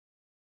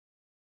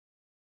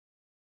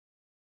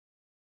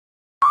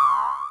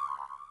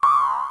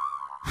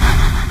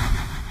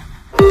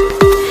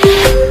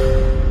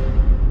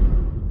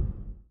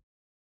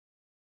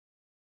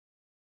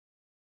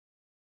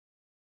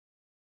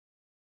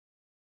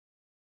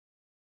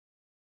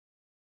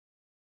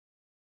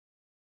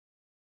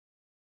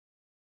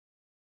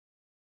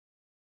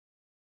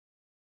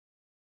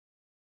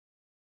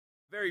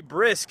Very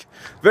brisk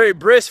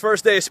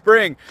first day of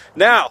spring.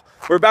 Now,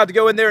 we're about to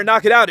go in there and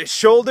knock it out. It's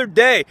shoulder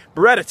day.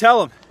 Beretta, tell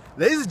them.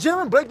 Ladies and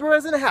gentlemen, Blake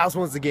Beretta's in the house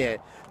once again.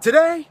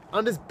 Today,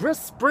 on this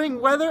brisk spring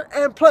weather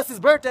and plus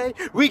his birthday,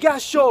 we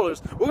got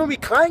shoulders. We're going to be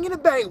clanging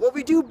and banging what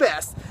we do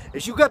best.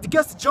 If you got the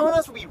guts to join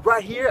us, we'll be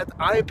right here at the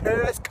I Am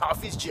Paradise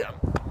Coffee's gym.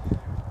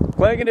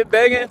 Clanging and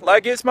banging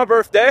like it's my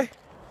birthday.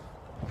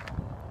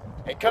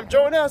 And come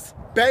join us.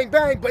 Bang,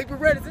 bang, Blake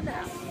Beretta's in the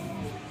house.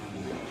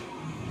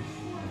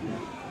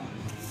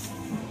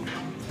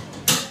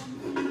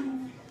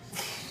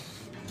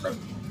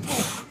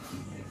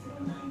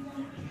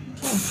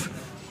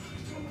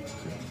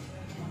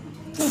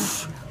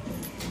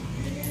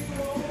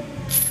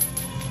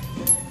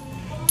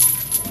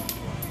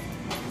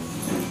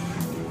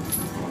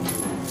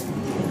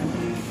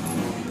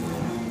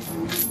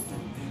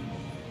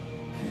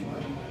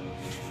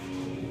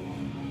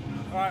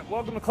 Alright,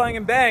 welcome to Clang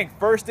and Bang.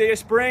 First day of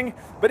spring,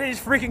 but it is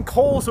freaking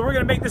cold, so we're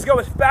going to make this go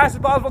as fast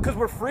as possible because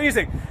we're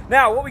freezing.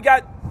 Now, what we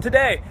got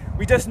today,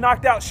 we just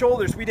knocked out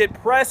shoulders. We did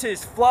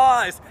presses,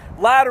 flies,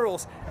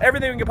 laterals,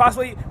 everything we could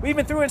possibly. We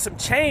even threw in some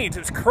chains.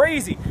 It was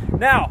crazy.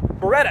 Now,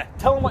 Beretta,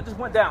 tell them what just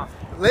went down.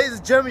 Ladies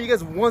and gentlemen, you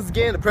guys, once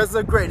again, the presents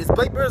are great. It's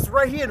Blake Beretta's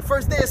right here in the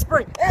first day of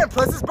spring, and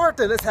plus his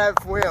birthday. Let's have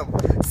it for him.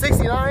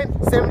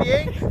 69,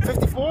 78,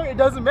 54, it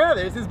doesn't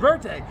matter. It's his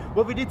birthday.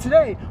 What we did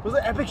today was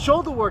an epic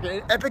shoulder work and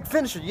an epic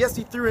finisher. Yes,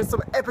 we threw in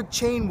some epic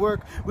chain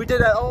work. We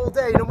did that all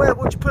day. No matter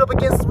what you put up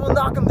against us, we'll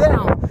knock him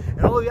down.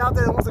 And all of you out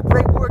there that wants a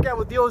great workout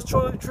with yours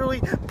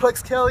truly,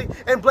 Plex Kelly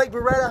and Blake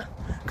Beretta,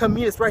 come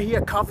meet us right here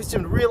at Coffee's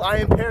Gym, the real I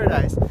Am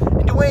Paradise.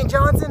 And Dwayne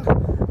Johnson,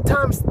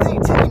 time's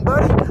ticking,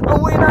 buddy.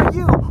 I'm waiting on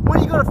you. When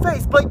are you going to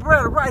face Blake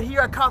Beretta right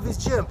here at Coffee's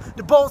Gym?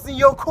 The ball's in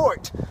your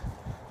court.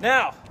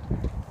 Now,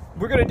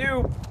 we're going to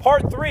do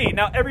part 3.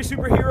 Now, every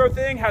superhero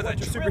thing has what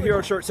your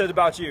superhero shirt says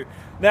about you.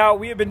 Now,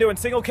 we have been doing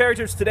single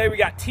characters. Today, we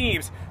got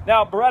teams.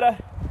 Now,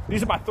 Beretta,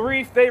 these are my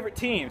 3 favorite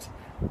teams.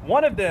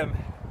 One of them,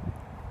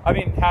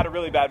 had a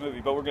really bad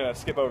movie, but we're going to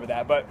skip over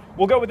that. But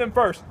we'll go with them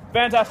first.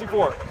 Fantastic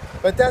Four.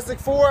 Fantastic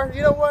Four,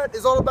 you know what?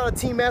 It's all about a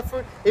team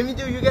effort. Even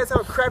though you guys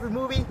have a crappy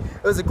movie,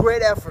 it was a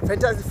great effort.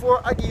 Fantastic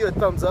Four, I give you a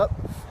thumbs up.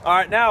 All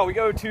right, now we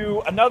go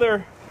to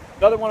another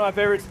one of my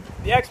favorites,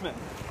 the X-Men.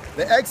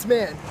 The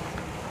X-Men.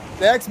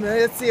 The X-Men,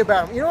 let's see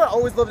about them. You know what? I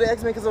always love the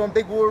X-Men because I'm a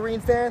big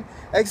Wolverine fan.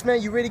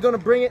 X-Men, you really gonna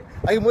bring it?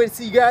 I can wait to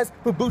see you guys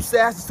put Boots'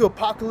 asses to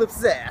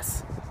Apocalypse's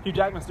ass. Hugh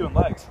Jackman's doing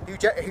legs. Hugh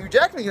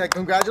Jackman, like,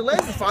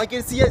 congratulations. Finally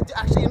getting to see you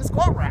actually in the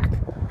squat rack.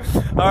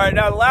 All right,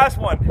 now the last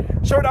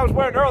one. Shirt I was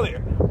wearing earlier.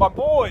 My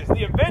boys,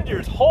 the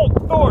Avengers, Hulk,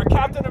 Thor,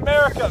 Captain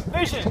America,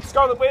 Vision,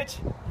 Scarlet Witch.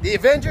 The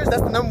Avengers,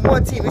 that's the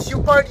 #1 team. If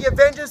you're part of the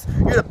Avengers,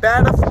 you're the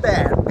bad of the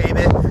bad,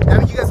 baby. I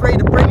mean, you guys ready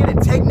to bring it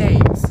and take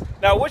names.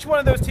 Now, which one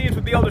of those teams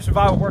would be able to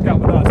survive a workout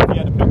with us if you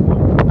had to pick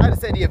one? I had to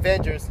say the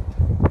Avengers.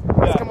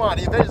 Yeah. Come on,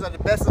 the Avengers are the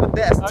best of the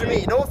best. To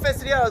me, no offense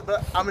to the others,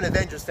 but I'm an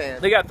Avengers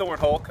fan. They got Thor and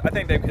Hulk. I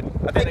think they could.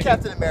 I think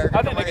Captain America.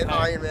 I think they can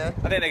Iron Man.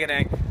 I think they can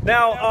hang.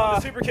 Now,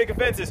 the super kick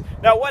offenses.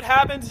 Now, what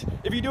happens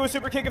if you do a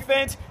super kick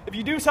offense? If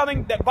you do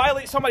something that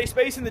violates somebody's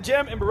space in the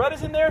gym and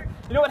Beretta's in there,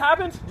 you know what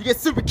happens? You get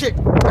super kicked.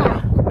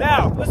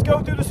 Now, let's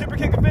go through the super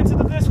kick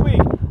offenses of this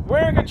week.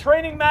 Wearing a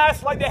training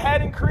mask like they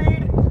had in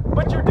Creed,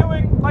 but you're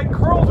doing like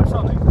curls or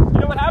something.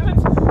 You know what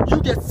happens?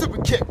 You get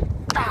super kicked.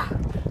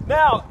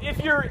 Now,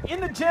 if you're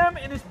in the gym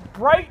and it's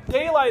bright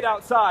daylight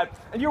outside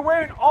and you're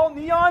wearing all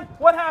neon,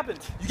 what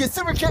happens? You get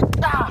super kicked.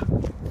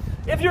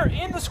 If you're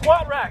in the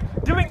squat rack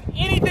doing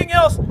anything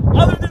else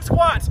other than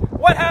squats,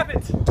 what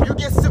happens? You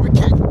get super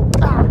kicked.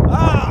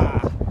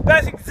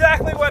 That's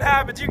exactly what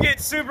happens. You get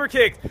super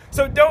kicked.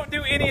 So don't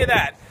do any of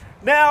that.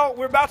 Now,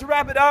 we're about to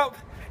wrap it up.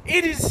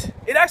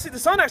 The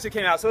sun actually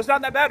came out, so it's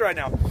not that bad right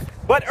now.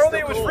 But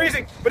earlier it was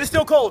freezing, but it's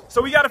still cold,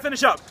 so we got to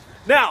finish up.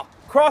 Now,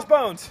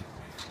 crossbones.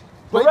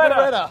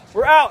 Beretta,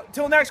 we're out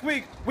until next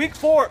week, week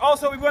 4.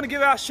 Also, we want to give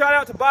a shout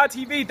out to Bod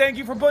TV. Thank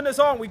you for putting us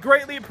on. We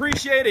greatly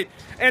appreciate it.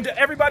 And to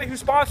everybody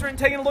who's sponsoring and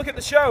taking a look at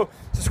the show,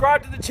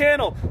 subscribe to the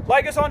channel,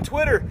 like us on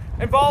Twitter,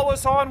 and follow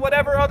us on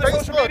whatever other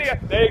social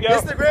media. There you go.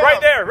 Instagram. Right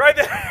there.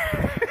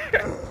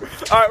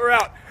 All right, we're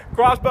out.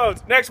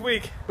 Crossbones next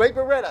week. Blake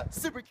Beretta,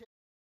 super kick.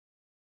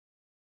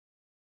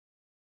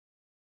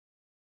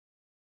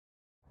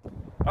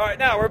 All right,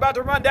 now we're about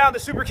to run down the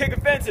super kick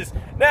offenses.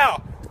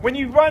 Now, when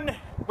you run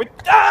with